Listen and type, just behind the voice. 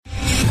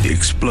The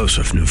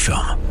explosive new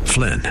film,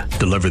 Flynn,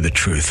 deliver the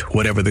truth,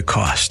 whatever the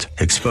cost,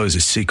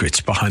 exposes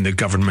secrets behind the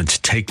government's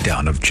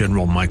takedown of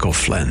General Michael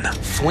Flynn.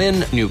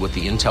 Flynn knew what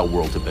the intel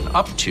world had been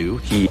up to.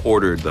 He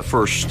ordered the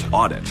first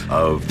audit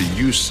of the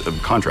use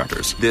of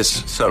contractors.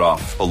 This set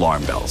off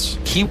alarm bells.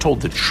 He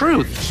told the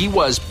truth. He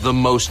was the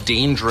most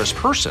dangerous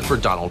person for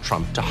Donald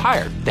Trump to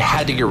hire. They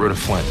had to get rid of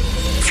Flynn.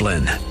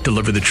 Flynn,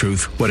 deliver the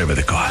truth, whatever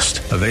the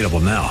cost. Available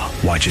now.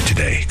 Watch it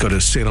today. Go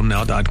to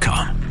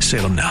salemnow.com.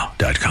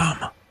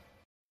 salemnow.com.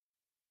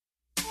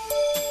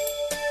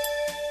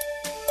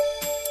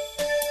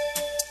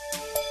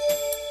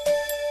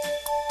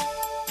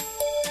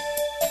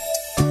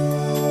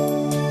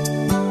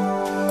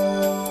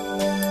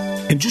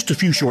 In just a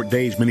few short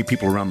days, many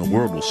people around the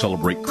world will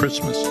celebrate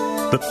Christmas.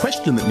 The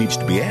question that needs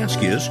to be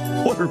asked is,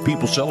 what are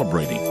people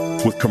celebrating?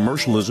 With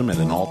commercialism at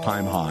an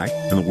all-time high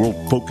and the world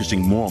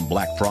focusing more on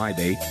Black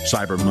Friday,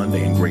 Cyber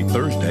Monday, and Great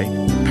Thursday,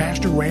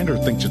 Pastor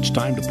Rander thinks it's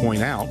time to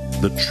point out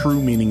the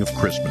true meaning of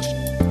Christmas.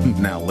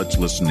 Now let's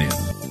listen in.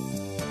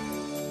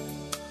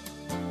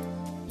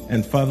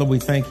 And Father, we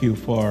thank you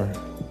for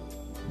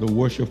the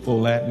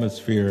worshipful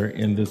atmosphere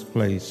in this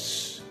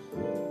place,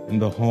 in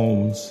the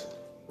homes,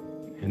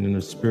 and in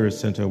the Spirit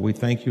Center. We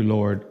thank you,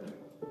 Lord,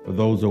 for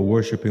those who are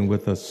worshiping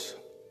with us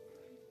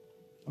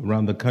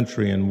around the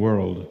country and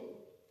world.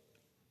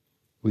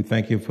 We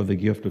thank you for the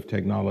gift of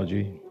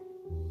technology.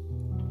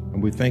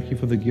 And we thank you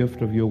for the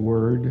gift of your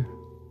word,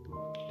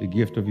 the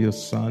gift of your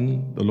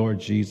Son, the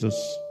Lord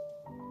Jesus.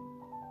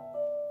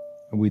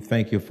 And we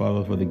thank you,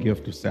 Father, for the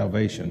gift of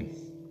salvation.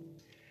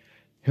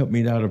 Help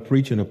me now to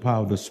preach in the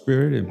power of the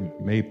Spirit, and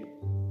may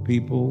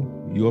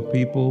people, your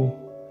people,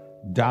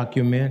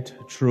 document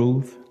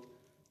truth,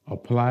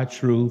 apply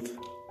truth,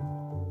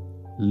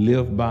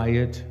 live by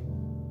it,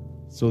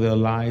 so their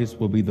lives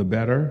will be the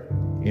better,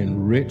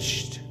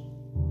 enriched,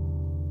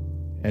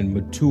 and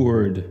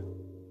matured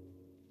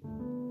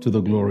to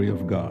the glory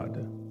of God.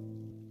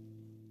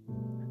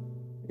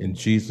 In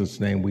Jesus'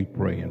 name we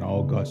pray, and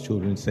all God's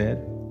children said,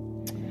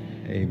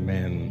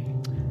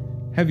 amen.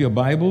 Have your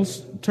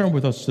Bibles? Turn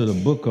with us to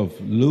the book of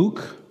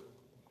Luke,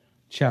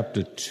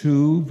 chapter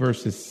 2,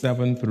 verses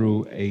 7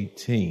 through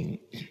 18.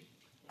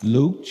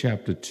 Luke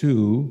chapter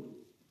 2,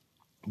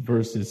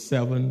 verses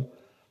 7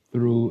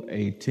 through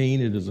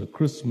 18. It is a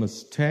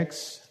Christmas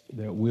text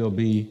that we'll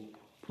be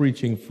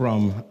preaching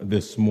from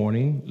this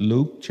morning.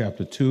 Luke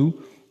chapter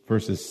 2,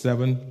 verses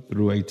 7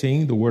 through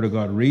 18. The Word of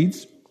God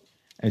reads,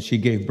 "And she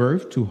gave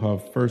birth to her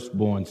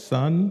firstborn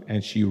son,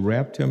 and she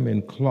wrapped him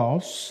in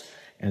cloths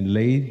and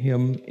laid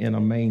him in a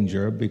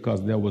manger,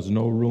 because there was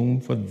no room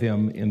for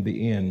them in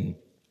the inn.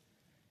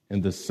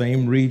 In the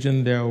same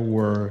region, there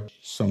were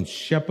some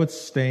shepherds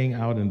staying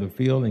out in the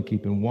field and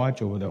keeping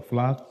watch over their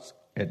flocks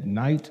at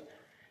night.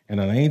 And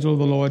an angel of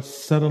the Lord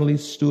suddenly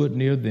stood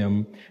near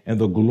them, and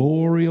the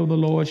glory of the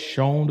Lord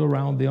shone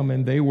around them,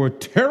 and they were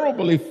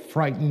terribly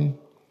frightened.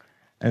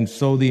 And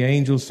so the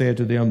angel said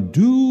to them,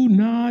 'Do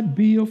not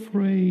be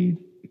afraid,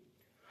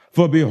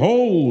 for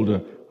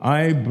behold,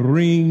 I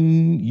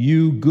bring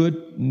you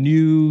good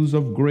news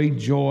of great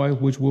joy,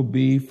 which will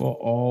be for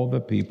all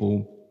the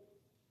people.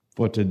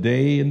 For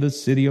today in the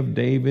city of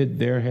David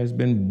there has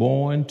been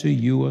born to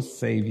you a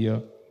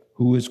Savior,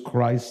 who is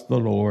Christ the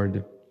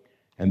Lord.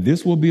 And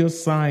this will be a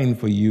sign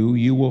for you.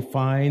 You will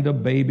find a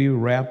baby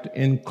wrapped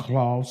in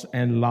cloths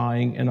and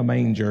lying in a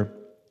manger.'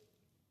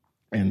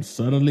 And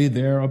suddenly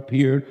there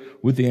appeared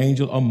with the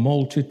angel a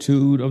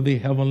multitude of the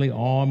heavenly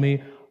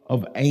army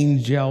of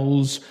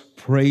angels,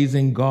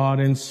 praising God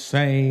and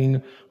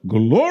saying,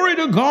 'Glory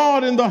to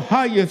God in the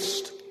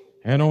highest,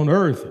 and on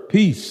earth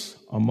peace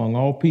among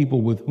all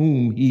people with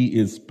whom he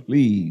is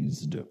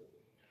pleased.'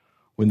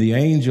 When the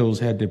angels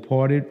had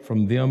departed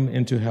from them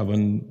into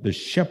heaven, the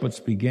shepherds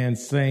began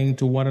saying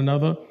to one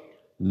another,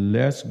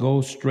 'Let's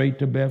go straight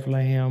to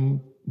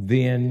Bethlehem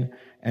then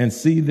and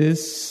see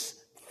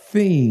this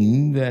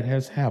thing that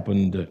has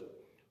happened,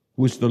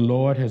 which the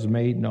Lord has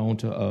made known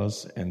to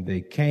us.' And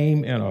they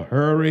came in a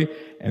hurry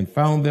and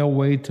found their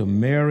way to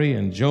Mary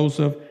and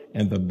Joseph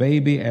and the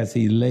baby as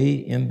he lay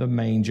in the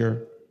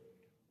manger.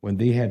 When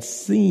they had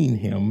seen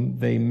him,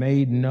 they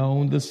made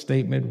known the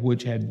statement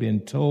which had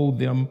been told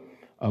them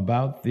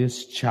about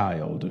this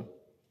child.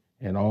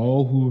 And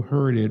all who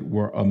heard it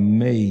were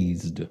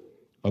amazed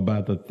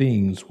about the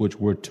things which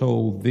were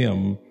told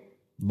them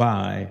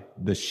by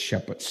the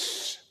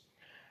shepherds."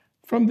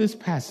 From this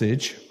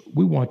passage,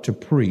 we want to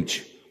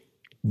preach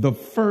the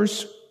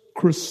first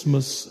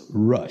Christmas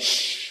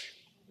rush.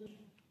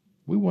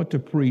 We want to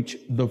preach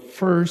the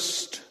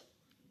first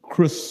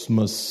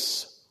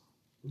Christmas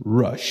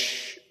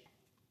rush.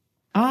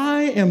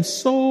 I am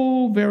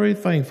so very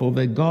thankful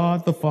that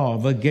God the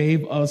Father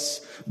gave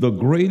us the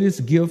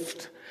greatest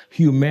gift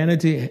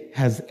humanity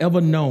has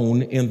ever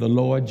known in the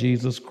Lord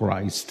Jesus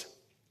Christ.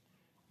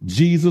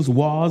 Jesus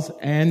was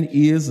and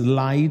is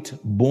light,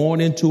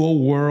 born into a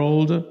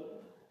world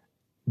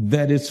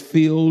that is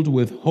filled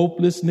with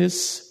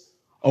hopelessness,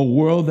 a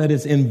world that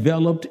is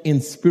enveloped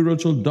in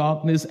spiritual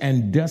darkness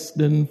and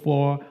destined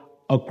for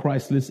a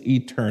Christless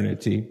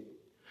eternity.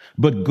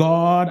 But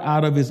God,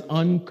 out of his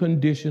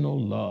unconditional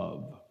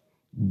love,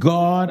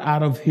 God,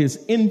 out of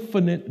his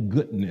infinite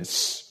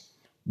goodness,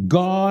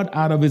 God,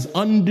 out of his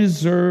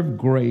undeserved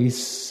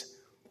grace,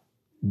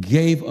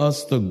 gave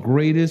us the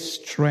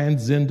greatest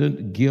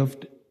transcendent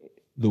gift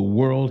the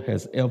world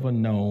has ever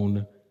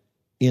known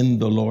in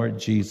the Lord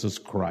Jesus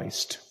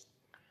Christ.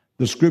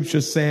 The scripture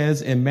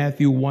says in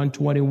Matthew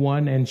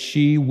 1:21, and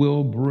she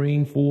will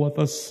bring forth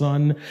a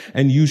son,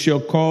 and you shall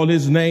call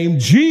his name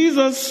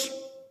Jesus,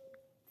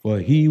 for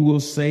he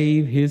will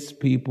save his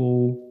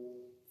people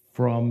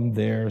from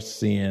their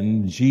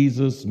sin.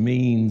 Jesus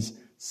means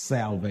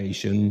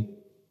salvation.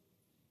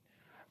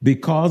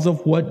 Because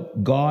of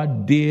what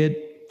God did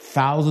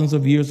thousands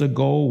of years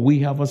ago, we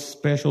have a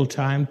special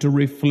time to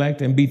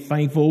reflect and be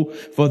thankful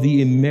for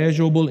the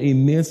immeasurable,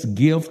 immense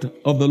gift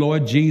of the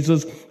Lord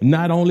Jesus,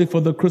 not only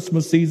for the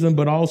Christmas season,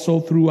 but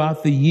also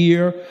throughout the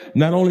year,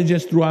 not only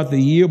just throughout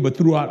the year, but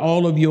throughout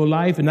all of your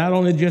life, and not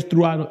only just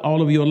throughout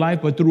all of your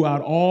life, but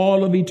throughout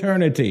all of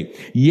eternity.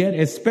 Yet,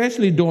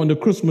 especially during the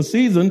Christmas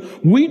season,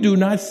 we do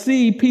not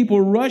see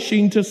people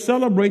rushing to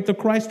celebrate the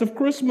Christ of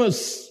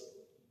Christmas.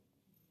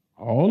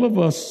 All of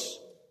us,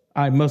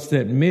 I must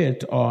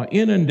admit, are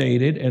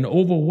inundated and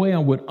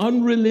overwhelmed with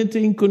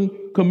unrelenting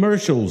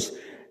commercials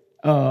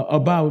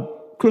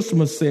about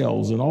Christmas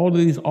sales and all of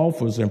these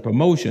offers and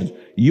promotions.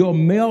 Your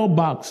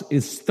mailbox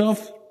is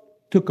stuffed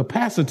to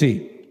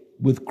capacity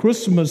with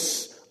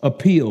Christmas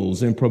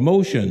appeals and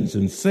promotions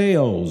and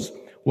sales,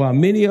 while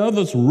many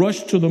others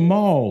rush to the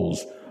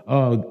malls,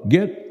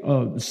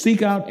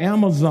 seek out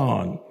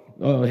Amazon,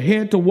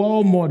 head to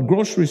Walmart,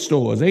 grocery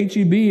stores,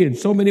 H-E-B, and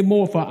so many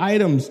more for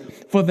items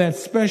for that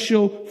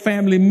special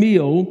family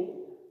meal.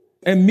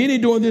 And many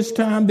during this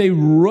time, they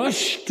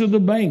rush to the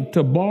bank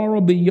to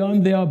borrow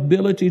beyond their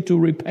ability to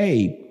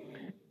repay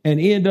and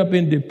end up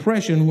in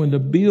depression when the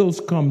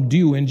bills come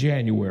due in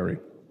January.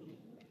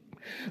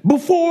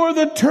 Before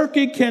the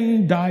turkey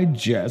can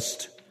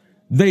digest,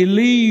 they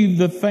leave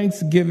the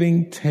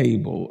Thanksgiving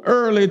table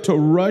early to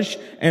rush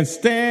and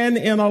stand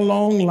in a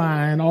long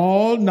line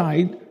all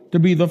night to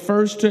be the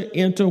first to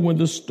enter when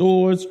the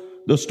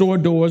store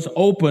doors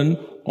open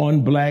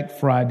on Black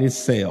Friday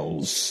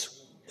sales.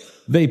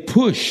 They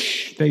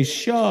push, they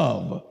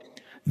shove,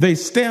 they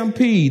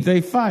stampede,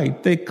 they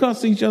fight, they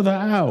cuss each other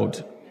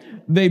out,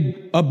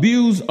 they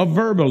abuse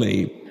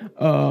verbally,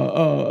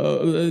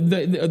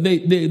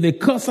 they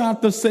cuss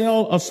out the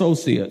sale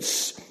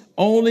associates,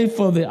 only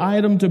for the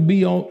item to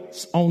be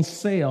on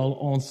sale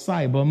on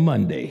Cyber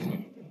Monday.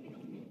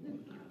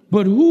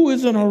 But who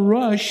is in a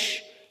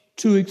rush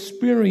to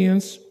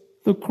experience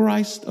the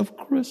Christ of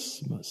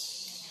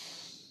Christmas?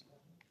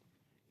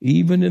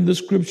 Even in the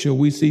scripture,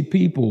 we see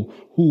people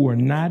who are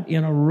not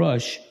in a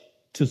rush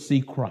to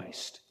see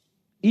Christ.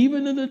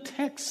 Even in the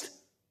text,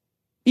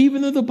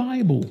 even in the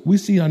Bible, we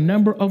see a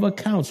number of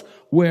accounts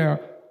where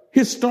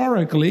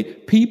historically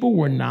people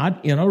were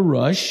not in a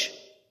rush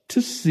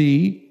to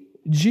see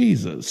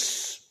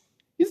Jesus.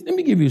 Let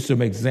me give you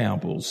some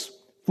examples.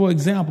 For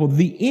example,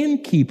 the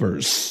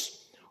innkeepers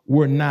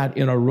were not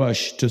in a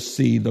rush to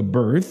see the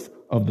birth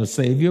of the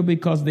Savior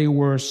because they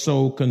were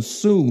so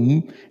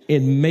consumed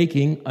in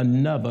making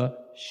another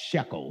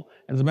shekel.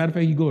 As a matter of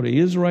fact, you go to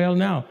Israel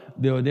now,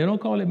 they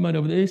don't call it money,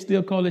 but they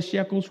still call it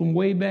shekels from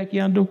way back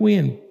yonder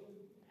when.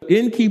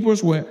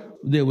 Innkeepers were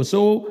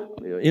so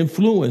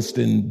influenced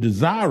and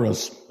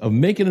desirous of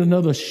making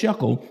another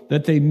shekel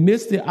that they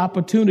missed the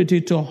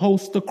opportunity to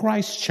host the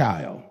Christ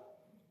child.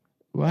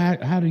 Well,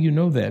 how do you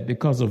know that?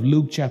 Because of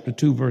Luke chapter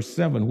 2, verse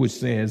 7, which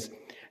says,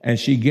 and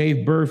she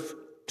gave birth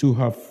to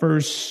her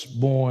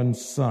firstborn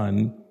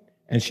son,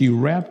 and she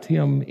wrapped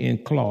him in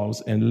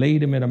cloths and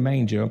laid him in a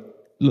manger.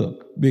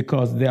 Look,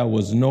 because there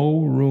was no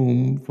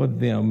room for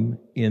them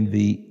in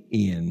the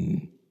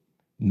inn,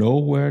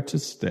 nowhere to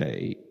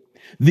stay.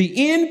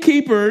 The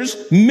innkeepers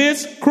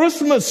missed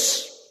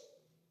Christmas.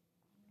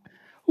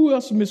 Who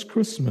else missed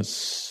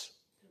Christmas?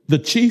 The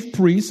chief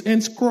priests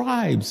and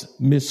scribes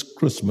missed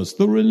Christmas.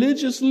 The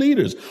religious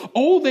leaders.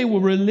 Oh, they were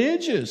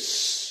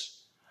religious.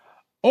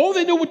 Oh,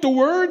 they knew what the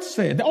word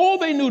said. Oh,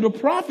 they knew the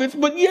prophets,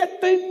 but yet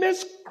they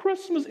missed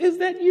Christmas. Is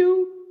that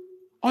you?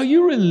 Are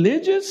you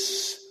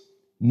religious?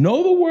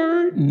 Know the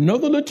word, know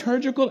the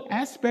liturgical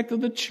aspect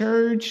of the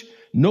church,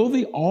 know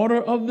the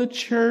order of the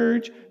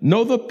church,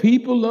 know the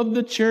people of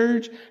the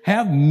church,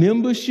 have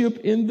membership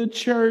in the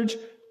church,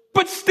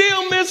 but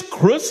still miss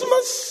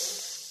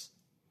Christmas?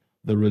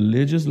 The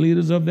religious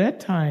leaders of that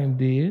time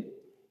did,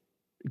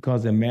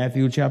 because in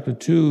Matthew chapter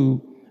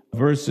 2,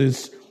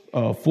 verses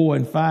 4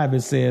 and 5,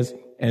 it says,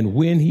 and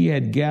when he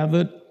had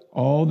gathered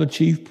all the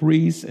chief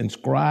priests and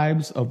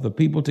scribes of the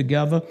people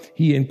together,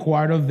 he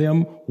inquired of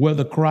them where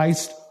the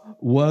Christ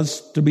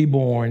was to be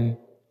born.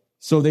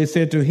 So they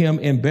said to him,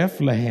 in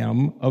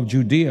Bethlehem of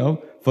Judea,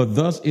 for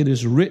thus it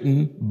is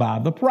written by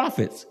the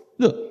prophets.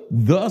 Look,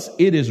 thus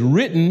it is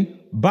written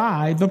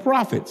by the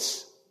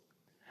prophets.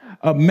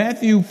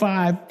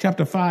 Micah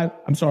chapter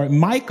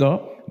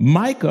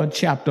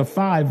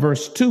 5,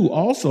 verse 2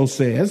 also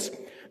says,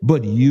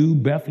 but you,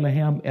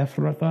 Bethlehem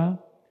Ephrathah,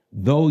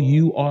 though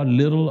you are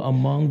little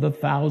among the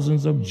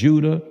thousands of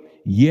Judah,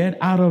 yet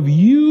out of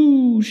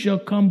you shall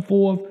come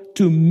forth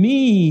to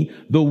me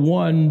the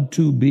one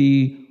to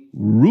be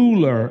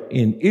ruler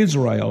in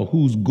Israel,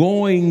 whose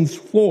goings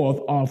forth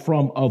are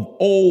from of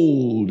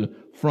old,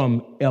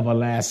 from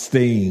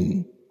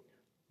everlasting.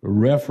 A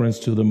reference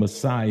to the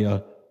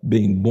Messiah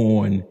being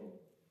born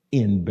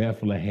in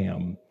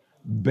Bethlehem.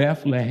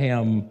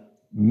 Bethlehem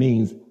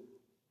means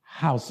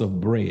house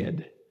of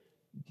bread.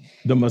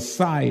 The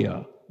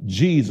Messiah,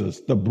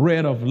 Jesus, the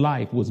bread of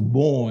life, was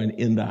born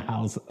in the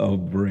house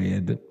of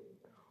bread.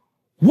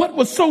 What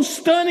was so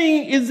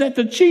stunning is that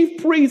the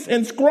chief priests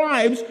and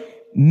scribes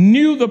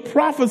knew the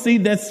prophecy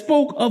that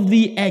spoke of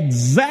the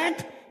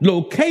exact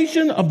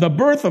location of the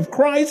birth of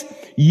Christ,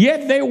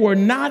 yet they were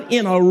not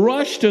in a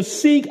rush to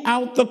seek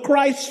out the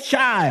Christ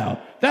child.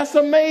 That's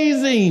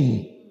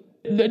amazing.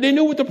 They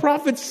knew what the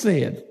prophets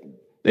said.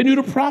 They knew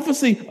the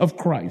prophecy of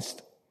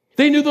Christ.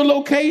 They knew the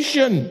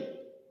location,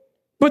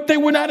 but they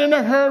were not in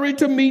a hurry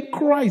to meet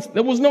Christ.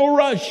 There was no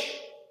rush.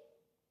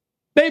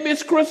 They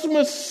missed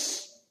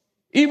Christmas,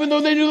 even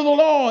though they knew the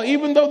law,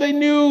 even though they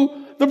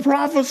knew the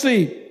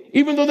prophecy.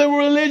 Even though they were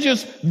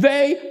religious,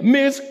 they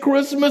missed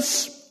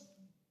Christmas.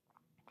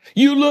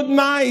 You look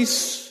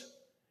nice.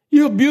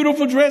 You have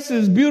beautiful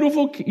dresses,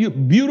 beautiful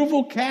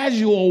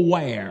casual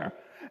wear,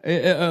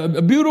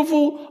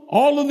 beautiful,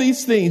 all of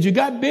these things. You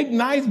got big,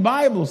 nice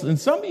Bibles. And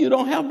some of you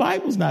don't have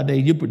Bibles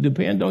nowadays. You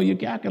depend on your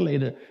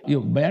calculator.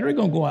 Your battery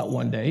going to go out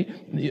one day.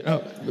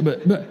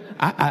 But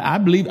I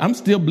believe, I'm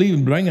still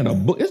believing bringing a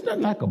book. It's not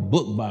like a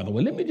book, by the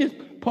way. Let me just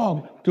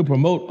pause to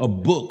promote a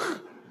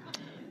book.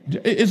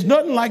 It's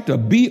nothing like the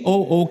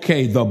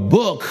BOOK, the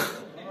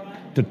book,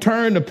 to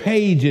turn the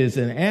pages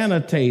and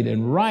annotate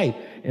and write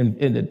and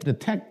the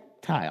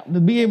tactile,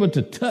 to be able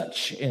to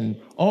touch and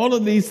all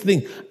of these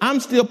things.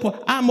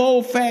 I'm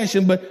old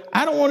fashioned, but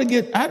I don't want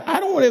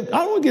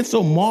to get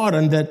so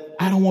modern that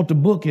I don't want the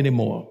book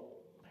anymore.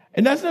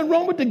 And that's nothing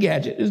wrong with the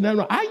gadget. There's nothing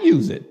wrong. I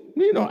use it.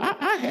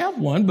 I have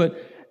one,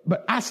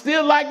 but I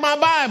still like my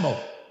Bible.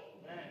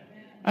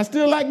 I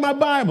still like my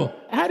Bible.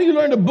 How do you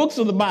learn the books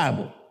of the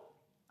Bible?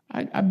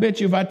 I bet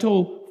you if I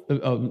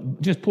told,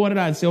 just point it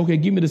out and say, okay,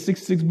 give me the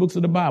 66 books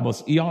of the Bible.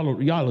 Y'all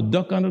will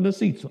duck under the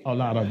seats, a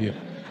lot of you.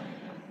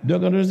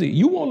 Duck under the seat.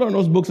 You won't learn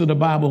those books of the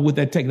Bible with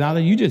that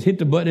technology. You just hit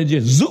the button and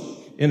just zoop,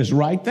 and it's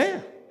right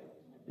there.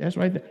 That's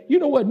right there. You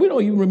know what? We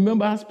don't even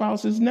remember our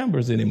spouse's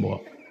numbers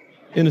anymore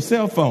in the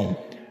cell phone.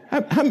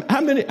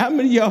 How many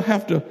of y'all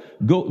have to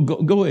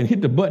go and hit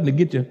the button to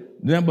get your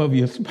number of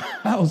your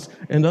spouse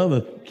and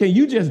other? Can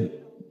you just,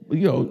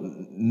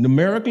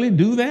 numerically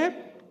do that?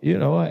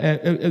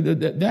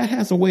 That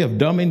has a way of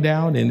dumbing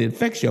down, and it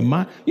affects your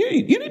mind. You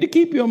need to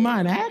keep your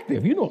mind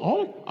active.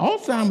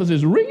 Alzheimer's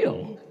is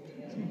real.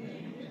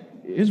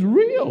 It's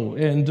real.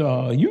 And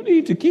you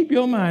need to keep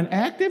your mind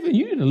active, and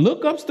you need to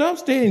look up stuff,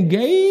 stay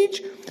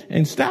engaged,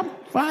 and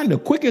find the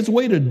quickest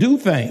way to do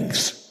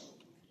things.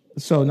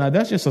 So now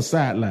that's just a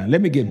sideline.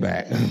 Let me get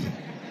back.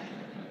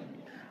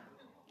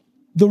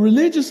 The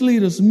religious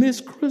leaders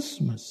missed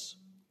Christmas.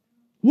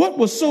 What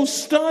was so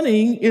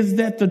stunning is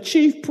that the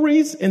chief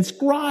priests and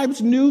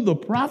scribes knew the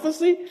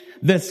prophecy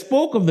that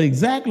spoke of the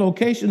exact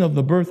location of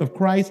the birth of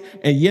Christ,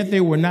 and yet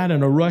they were not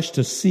in a rush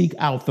to seek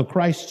out the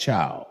Christ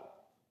child.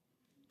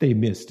 They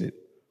missed it.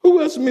 Who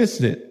else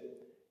missed it?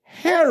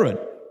 Herod.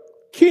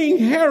 King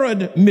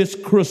Herod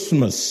missed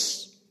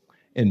Christmas.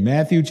 In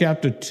Matthew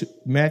chapter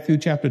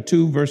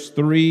 2, verse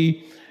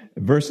 3,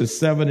 verses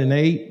 7 and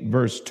 8,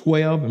 verse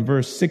 12, and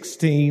verse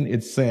 16,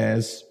 it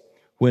says,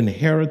 when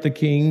Herod the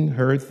king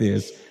heard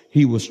this,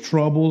 he was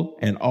troubled,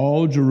 and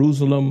all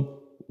Jerusalem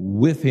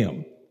with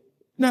him.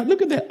 Now,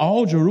 look at that,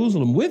 all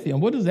Jerusalem with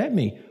him. What does that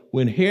mean?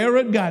 When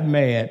Herod got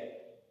mad,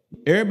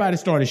 everybody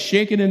started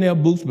shaking in their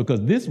boots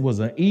because this was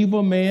an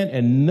evil man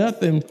and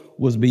nothing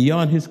was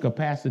beyond his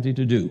capacity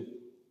to do.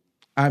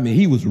 I mean,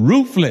 he was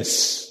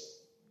ruthless.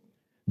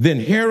 Then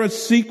Herod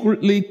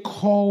secretly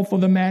called for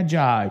the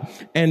Magi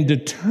and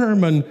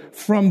determined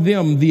from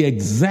them the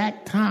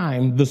exact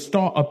time the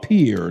star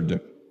appeared.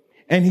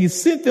 And he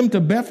sent them to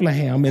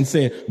Bethlehem and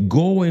said,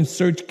 go and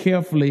search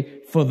carefully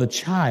for the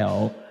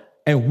child.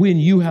 And when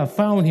you have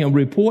found him,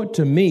 report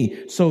to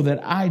me so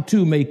that I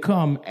too may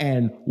come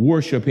and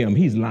worship him.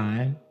 He's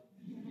lying.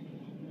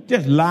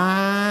 Just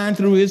lying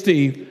through his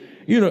teeth.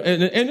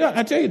 And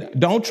I tell you,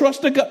 don't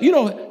trust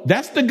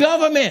that's the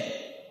government.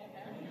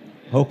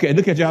 Okay,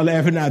 look at y'all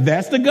laughing now.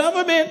 That's the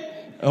government.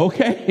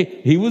 Okay,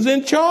 he was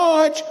in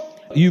charge.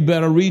 You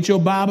better read your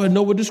Bible and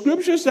know what the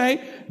scriptures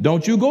say.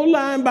 Don't you go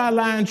line by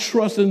line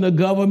trusting the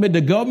government.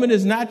 The government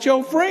is not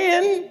your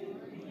friend.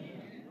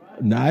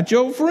 Not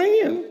your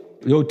friend.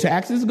 Your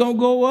taxes going to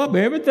go up.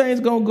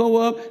 Everything's going to go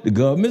up. The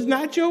government's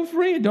not your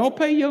friend. Don't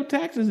pay your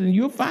taxes and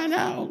you'll find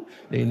out.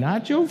 They're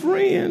not your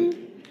friend.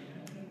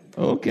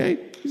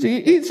 Okay.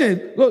 See, he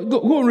said,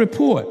 go and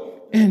report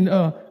and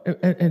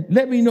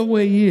let me know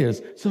where he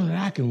is so that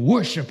I can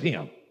worship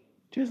him.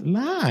 Just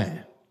lying.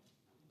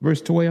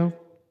 Verse 12.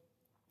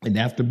 And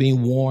after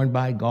being warned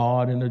by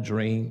God in a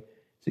dream,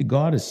 see,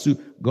 God is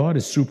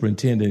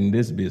superintending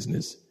this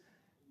business.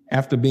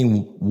 after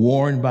being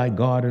warned by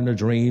God in a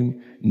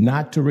dream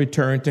not to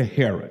return to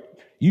Herod.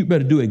 You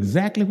better do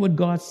exactly what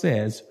God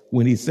says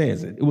when he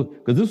says it.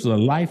 Because this was a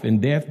life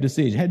and death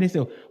decision. Had they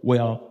said,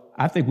 well,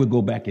 I think we'll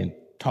go back and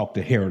talk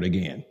to Herod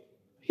again,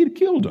 he'd have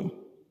killed him.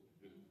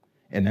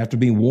 And after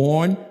being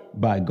warned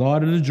by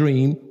God in a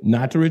dream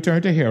not to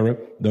return to Herod,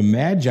 the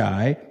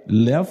Magi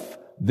left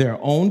their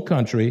own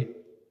country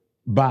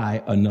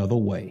by another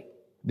way.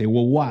 They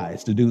were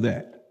wise to do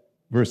that.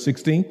 Verse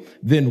 16,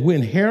 then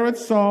when Herod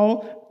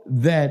saw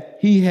that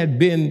he had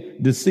been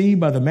deceived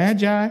by the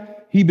Magi,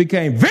 he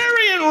became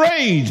very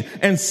enraged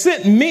and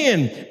sent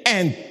men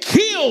and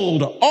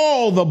killed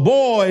all the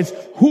boys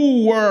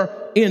who were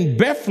in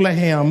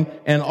Bethlehem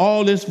and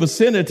all its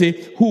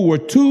vicinity who were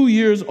 2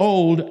 years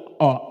old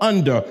or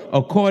under,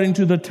 according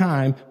to the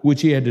time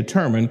which he had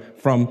determined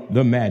from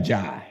the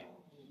Magi.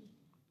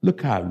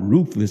 Look how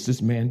ruthless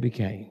this man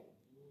became.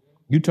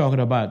 You're talking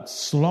about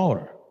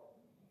slaughter.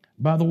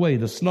 By the way,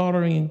 the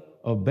slaughtering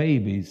of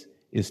babies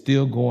is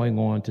still going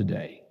on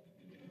today.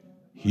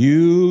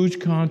 Huge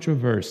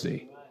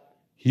controversy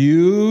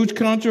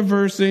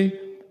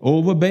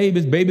over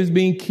babies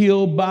being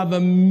killed by the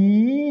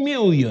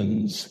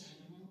millions.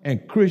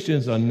 And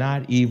Christians are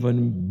not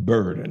even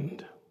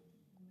burdened.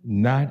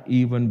 Not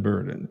even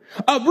burdened.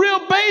 A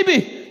real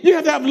baby, you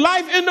have to have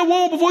life in the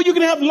womb before you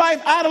can have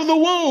life out of the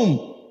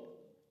womb.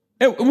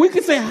 And we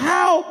could say,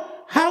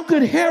 how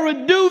could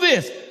Herod do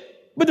this?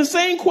 But the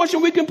same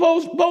question we can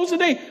pose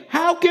today,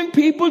 how can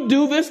people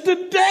do this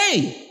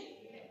today?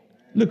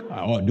 Look,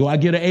 do I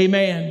get an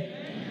amen?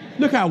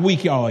 Look how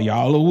weak y'all are.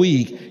 Y'all are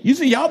weak. You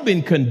see, y'all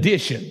been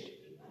conditioned.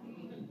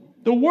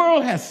 The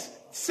world has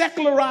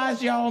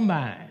secularized y'all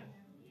mind.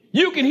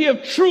 You can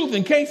hear truth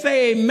and can't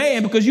say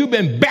amen because you've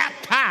been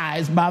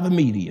baptized by the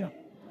media.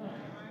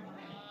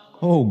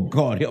 Oh,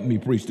 God, help me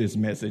preach this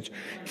message.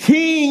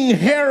 King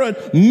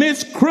Herod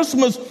missed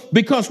Christmas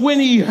because when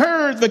he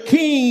heard the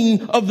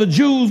king of the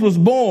Jews was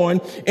born,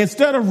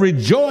 instead of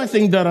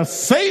rejoicing that a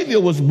savior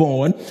was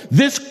born,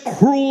 this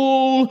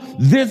cruel,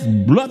 this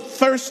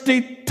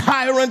bloodthirsty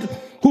tyrant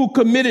who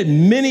committed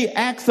many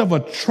acts of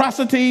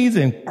atrocities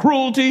and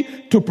cruelty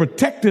to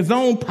protect his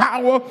own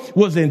power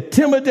was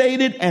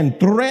intimidated and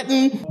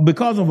threatened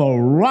because of a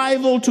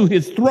rival to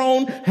his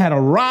throne had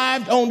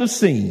arrived on the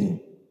scene.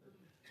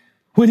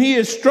 When he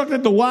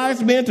instructed the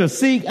wise men to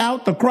seek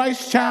out the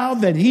Christ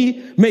child that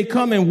he may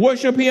come and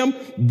worship him,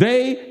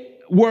 they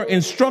were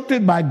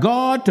instructed by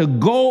God to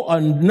go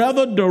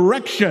another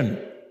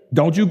direction.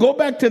 Don't you go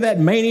back to that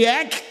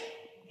maniac.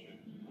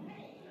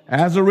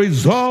 As a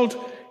result,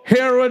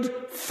 Herod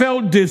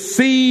felt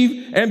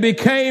deceived and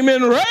became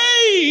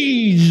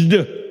enraged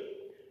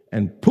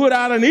and put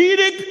out an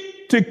edict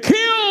to kill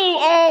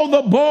all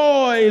the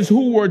boys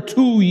who were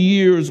 2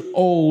 years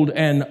old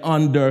and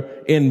under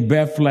in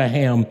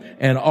Bethlehem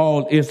and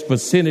all its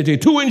vicinity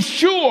to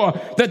ensure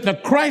that the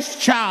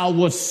Christ child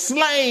was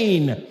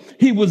slain.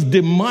 He was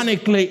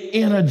demonically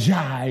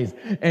energized,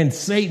 and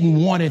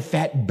Satan wanted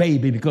that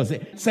baby because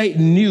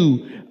Satan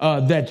knew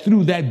that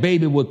through that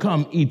baby would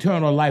come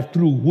eternal life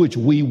through which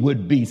we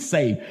would be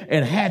saved.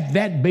 And had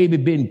that baby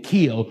been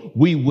killed,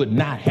 we would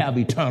not have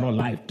eternal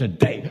life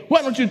today.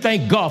 Why don't you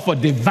thank God for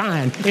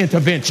divine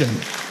intervention?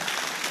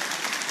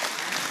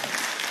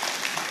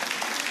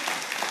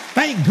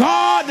 Thank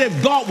God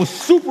that God was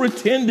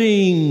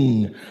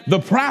superintending the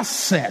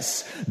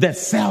process that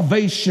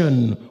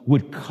salvation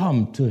would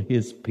come to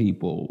his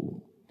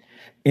people.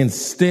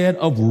 Instead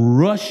of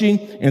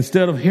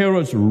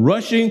Herod's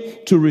rushing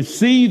to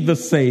receive the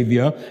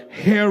Savior,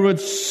 Herod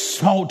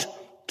sought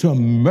to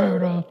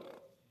murder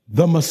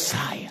the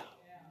Messiah,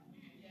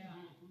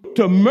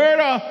 to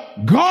murder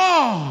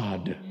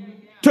God,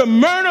 to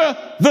murder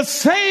the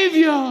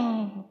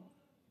Savior,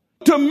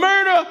 to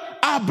murder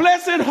our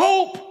blessed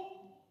hope,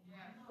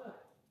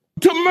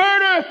 to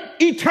murder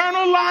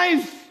eternal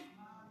life,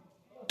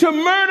 to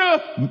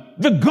murder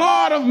the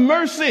God of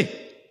mercy,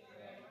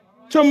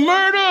 to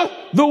murder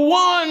the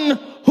one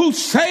who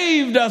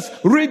saved us,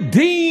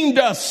 redeemed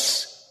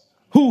us,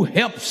 who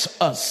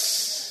helps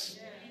us.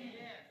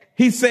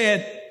 He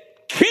said,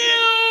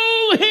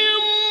 kill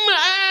him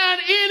at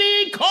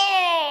any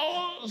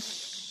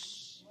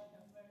cost.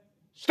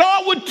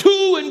 Start with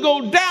 2 and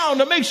go down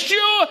to make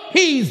sure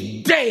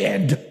he's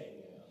dead.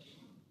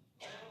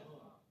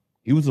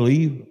 He was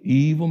an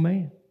evil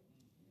man.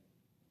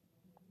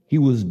 He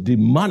was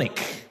demonic,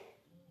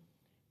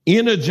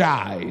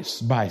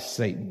 energized by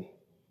Satan,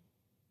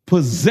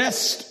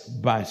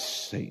 possessed by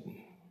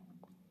Satan.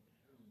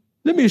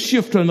 Let me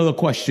shift to another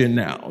question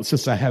now,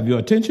 since I have your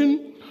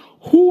attention.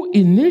 Who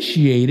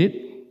initiated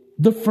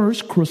the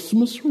first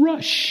Christmas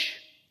rush?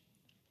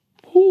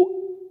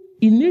 Who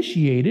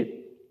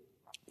initiated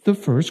the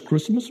first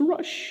Christmas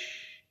rush?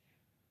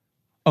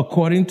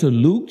 According to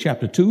Luke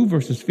chapter 2,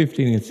 verses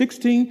 15 and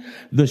 16,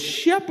 the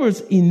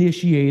shepherds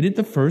initiated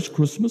the first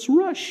Christmas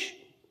rush.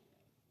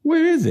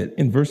 Where is it?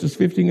 In verses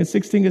 15 and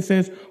 16, it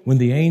says, when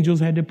the angels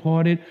had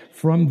departed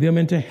from them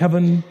into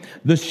heaven,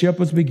 the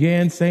shepherds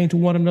began saying to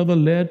one another,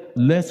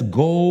 let's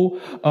go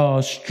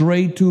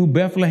straight to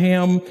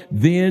Bethlehem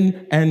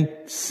then and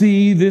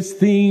see this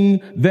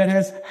thing that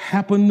has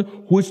happened,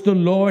 which the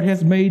Lord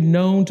has made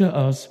known to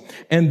us.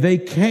 And they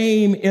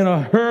came in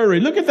a hurry.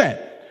 Look at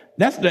that.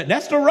 That's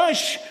the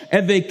rush.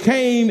 And they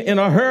came in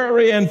a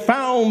hurry and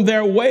found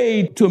their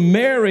way to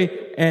Mary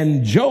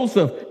and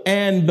Joseph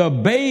and the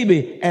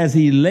baby as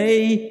he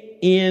lay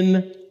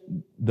in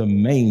the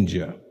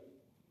manger.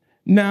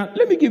 Now,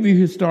 let me give you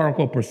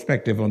historical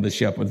perspective on the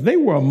shepherds. They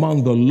were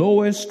among the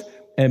lowest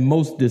and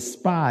most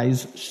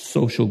despised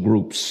social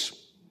groups.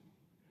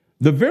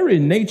 The very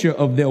nature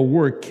of their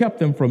work kept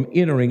them from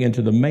entering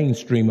into the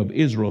mainstream of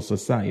Israel's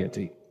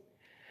society.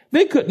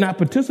 They could not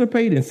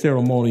participate in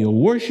ceremonial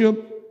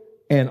worship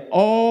and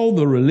all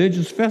the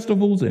religious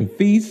festivals and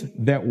feasts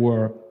that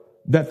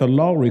the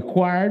law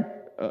required.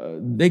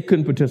 They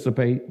couldn't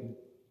participate.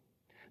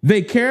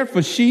 They cared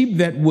for sheep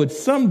that would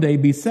someday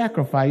be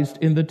sacrificed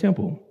in the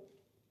temple.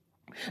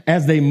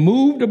 As they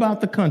moved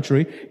about the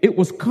country, it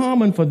was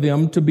common for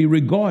them to be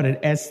regarded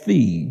as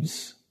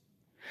thieves.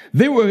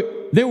 They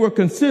were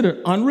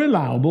considered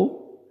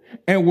unreliable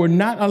and were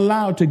not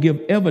allowed to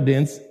give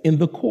evidence in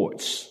the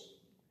courts.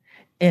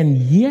 And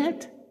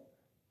yet,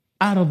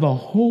 out of the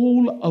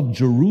whole of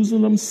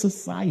Jerusalem's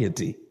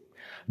society,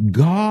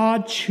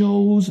 God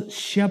chose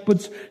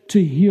shepherds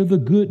to hear the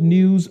good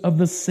news of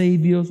the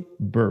Savior's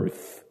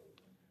birth.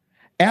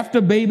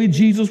 After baby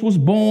Jesus was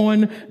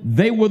born,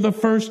 they were the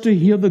first to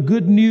hear the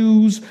good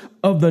news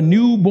of the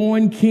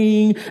newborn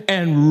king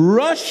and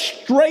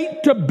rushed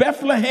straight to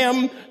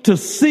Bethlehem to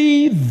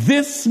see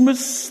this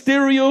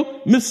mysterious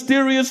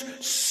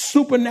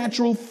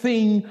supernatural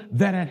thing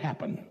that had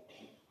happened.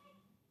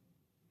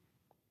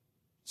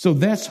 So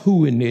that's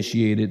who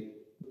initiated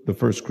the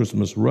first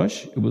Christmas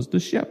rush. It was the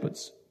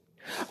shepherds.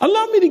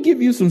 Allow me to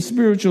give you some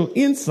spiritual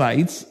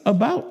insights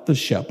about the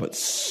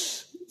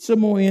shepherds. Some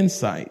more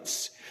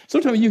insights.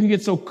 Sometimes you can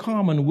get so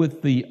common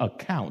with the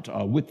account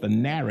or with the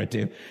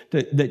narrative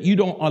that you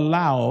don't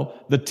allow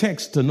the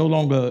text to no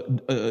longer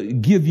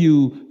give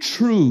you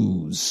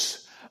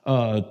truths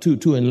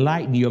to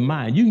enlighten your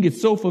mind. You can get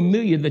so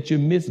familiar that you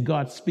miss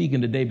God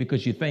speaking today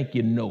because you think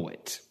you know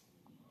it.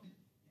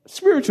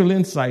 Spiritual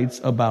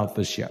insights about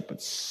the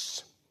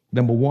shepherds.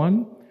 Number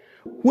one,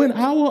 when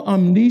our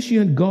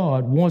omniscient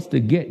God wants to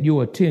get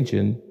your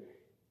attention,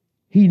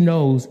 he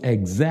knows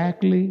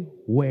exactly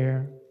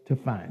where to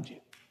find you.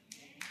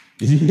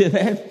 Did you hear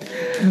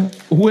that?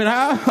 When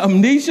our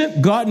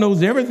omniscient God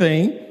knows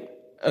everything,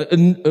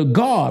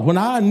 when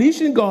our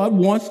omniscient God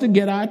wants to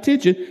get our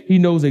attention, he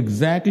knows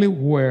exactly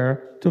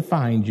where to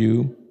find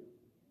you.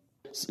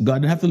 God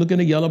didn't have to look in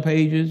the yellow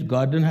pages.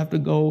 God didn't have to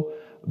go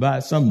by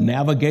some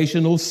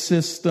navigational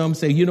system,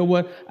 say, you know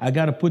what, I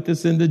got to put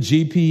this in the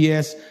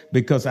GPS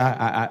because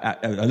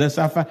unless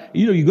I find,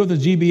 you go to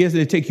the GPS,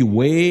 it take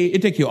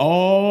you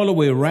all the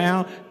way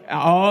around.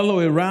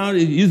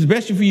 It's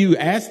best for you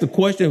to ask the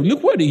question,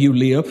 look, where do you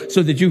live,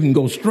 so that you can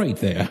go straight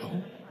there.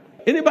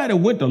 Anybody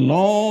went the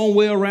long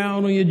way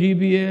around on your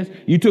GPS?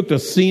 You took the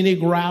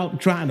scenic route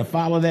trying to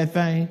follow that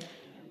thing?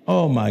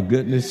 Oh my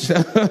goodness.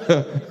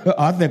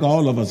 I think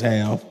all of us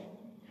have.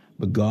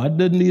 But God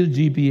doesn't need a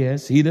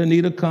GPS. He doesn't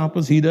need a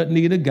compass. He doesn't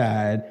need a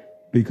guide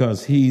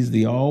because he's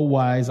the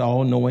all-wise,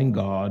 all-knowing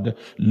God.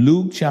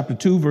 Luke chapter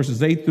 2,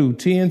 verses 8 through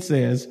 10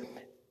 says,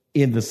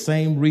 in the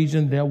same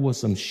region, there were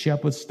some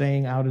shepherds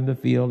staying out in the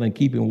field and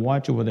keeping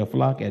watch over their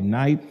flock at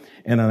night.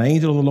 And an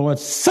angel of the Lord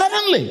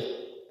suddenly,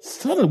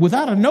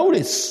 without a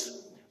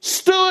notice,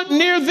 stood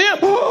near them.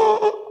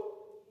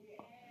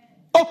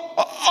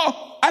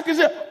 I can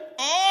say,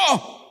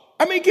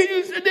 can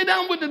you sit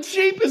down with the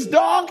sheep, it's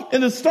dark,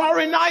 in the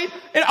starry night,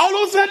 and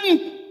all of a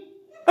sudden,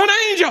 an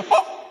angel.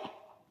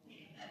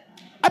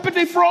 I bet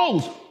they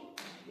froze.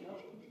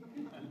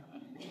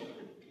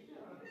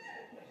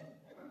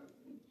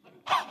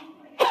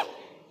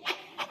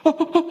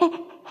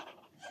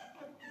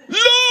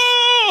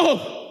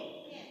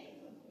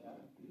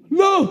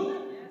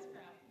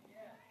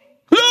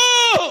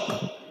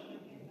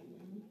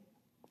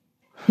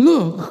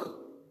 Look.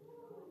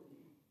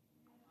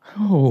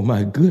 Oh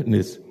my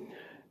goodness.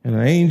 And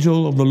an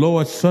angel of the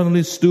Lord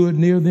suddenly stood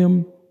near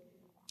them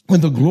when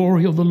the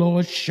glory of the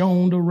Lord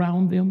shone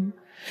around them,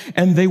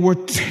 and they were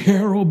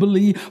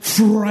terribly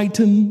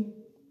frightened.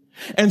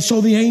 And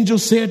so the angel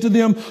said to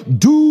them,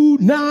 do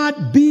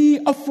not be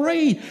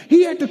afraid.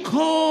 He had to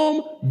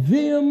calm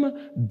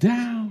them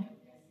down.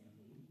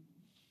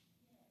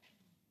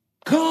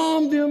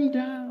 Calm them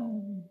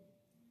down.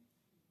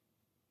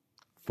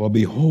 For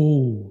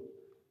behold,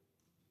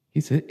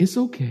 he said, it's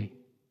okay.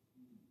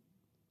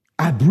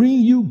 I bring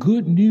you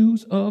good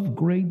news of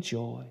great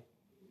joy,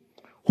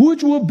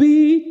 which will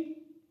be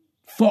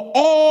for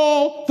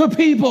all the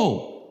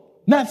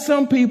people, not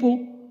some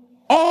people,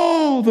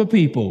 all the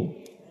people.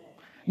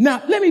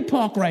 Now, let me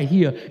park right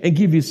here and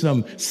give you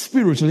some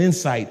spiritual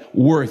insight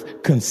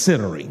worth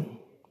considering.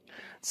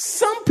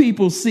 Some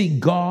people seek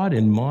God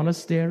in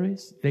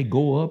monasteries. They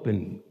go up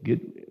and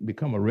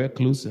become a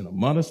recluse in a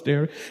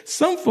monastery.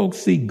 Some folks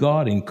seek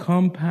God in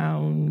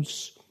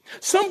compounds.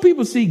 Some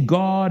people seek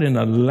God in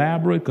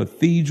elaborate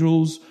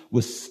cathedrals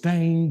with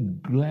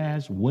stained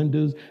glass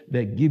windows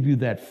that give you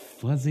that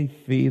fuzzy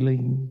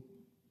feeling.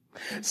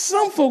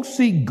 Some folks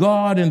seek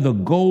God in the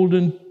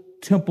Golden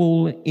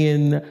Temple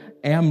in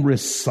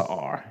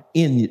Amritsar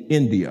in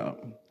India.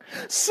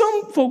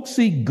 Some folks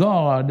seek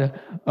God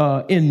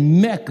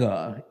in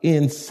Mecca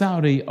in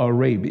Saudi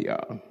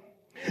Arabia.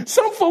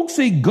 Some folks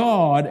seek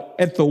God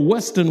at the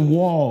Western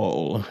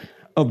Wall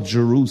of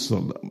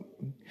Jerusalem.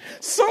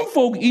 Some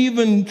folk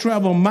even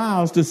travel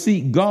miles to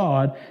seek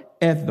God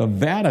at the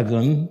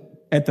Vatican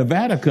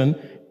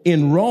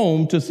in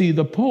Rome to see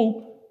the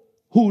Pope,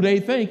 who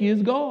they think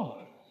is God.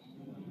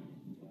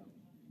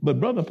 But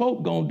Brother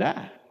Pope gonna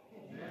die.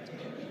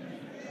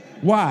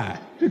 Why?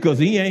 Because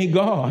he ain't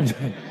God.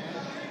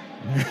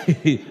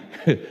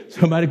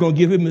 Somebody gonna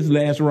give him his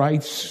last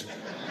rites.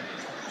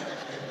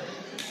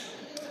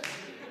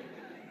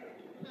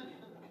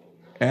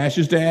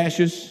 Ashes to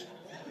ashes,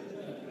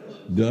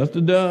 dust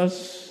to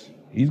dust.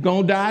 He's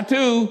gonna die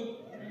too.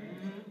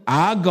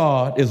 Our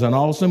God is an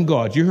awesome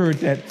God. You heard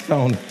that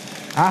song.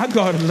 Our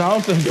God is an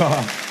awesome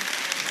God.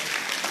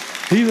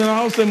 He's an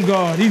awesome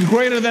God. He's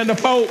greater than the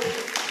Pope.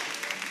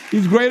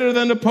 He's greater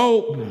than the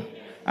Pope.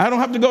 I don't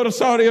have to go to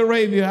Saudi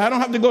Arabia. I don't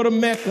have to go to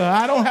Mecca.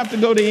 I don't have to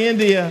go to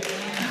India.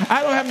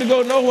 I don't have to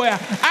go nowhere.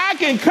 I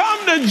can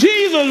come to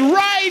Jesus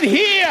right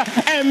here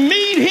and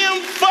meet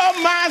him for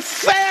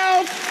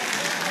myself.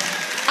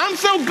 I'm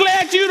so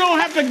glad you don't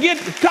have to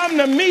come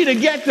to me to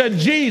get to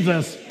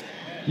Jesus.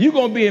 You're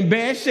going to be in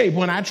bad shape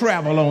when I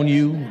travel on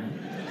you.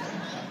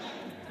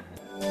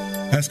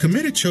 As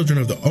committed children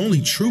of the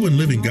only true and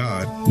living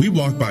God, we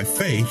walk by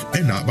faith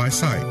and not by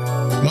sight.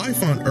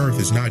 Life on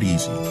earth is not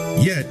easy.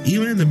 Yet,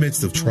 even in the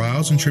midst of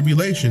trials and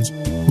tribulations,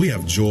 we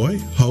have joy,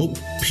 hope,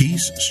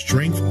 peace,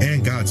 strength,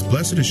 and God's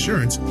blessed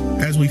assurance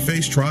as we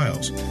face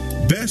trials.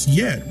 Best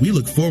yet, we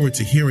look forward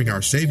to hearing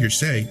our Savior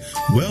say,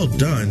 "Well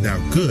done, thou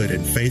good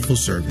and faithful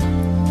servant,"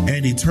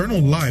 and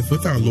eternal life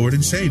with our Lord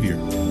and Savior.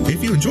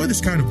 If you enjoy this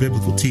kind of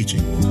biblical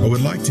teaching or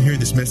would like to hear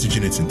this message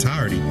in its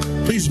entirety,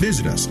 please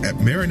visit us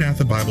at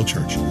Maranatha Bible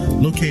Church,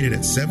 located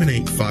at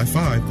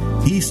 7855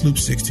 East Loop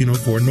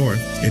 1604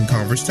 North in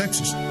Converse,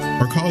 Texas,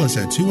 or call us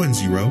at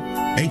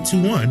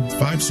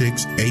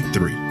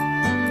 210-821-5683.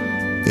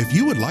 If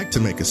you would like to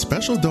make a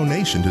special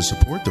donation to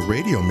support the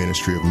radio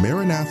ministry of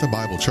Maranatha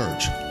Bible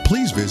Church,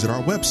 please visit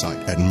our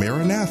website at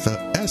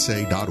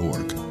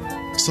maranathasa.org.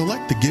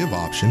 Select the Give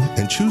option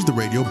and choose the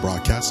Radio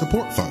Broadcast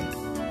Support Fund.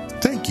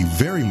 Thank you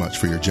very much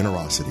for your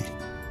generosity.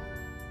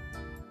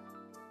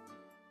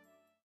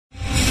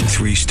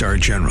 3-star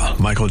General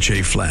Michael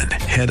J. Flynn,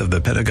 head of the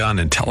Pentagon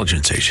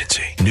Intelligence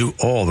Agency, knew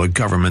all the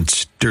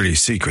government's dirty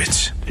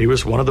secrets. He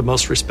was one of the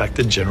most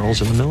respected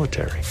generals in the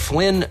military.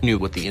 Flynn knew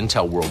what the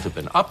intel world had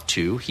been up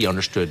to. He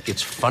understood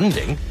its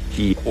funding.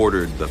 He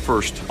ordered the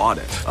first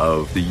audit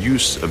of the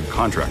use of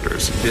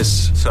contractors.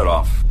 This set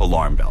off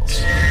alarm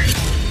bells.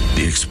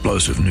 The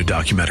explosive new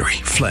documentary,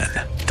 Flynn,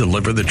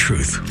 Deliver the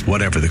Truth,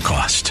 Whatever the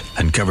Cost,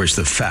 uncovers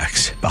the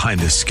facts behind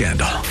this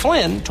scandal.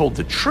 Flynn told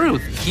the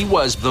truth. He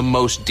was the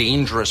most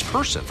dangerous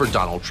person for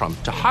Donald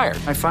Trump to hire.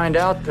 I find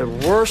out the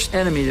worst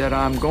enemy that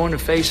I'm going to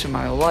face in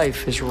my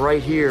life is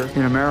right here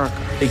in America.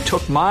 They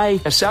took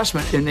my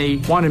assessment and they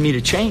wanted me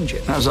to change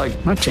it. And I was like,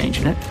 I'm not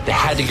changing it. They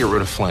had to get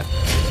rid of Flynn.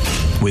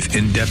 With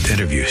in-depth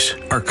interviews,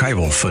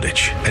 archival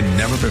footage, and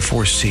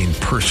never-before-seen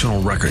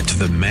personal records of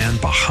the man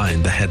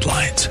behind the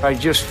headlines. I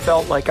just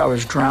felt like I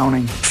was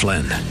drowning.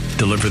 Flynn,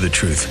 Deliver the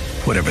Truth,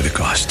 Whatever the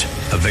Cost.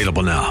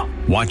 Available now.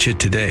 Watch it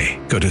today.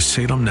 Go to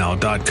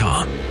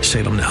salemnow.com.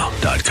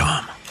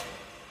 salemnow.com.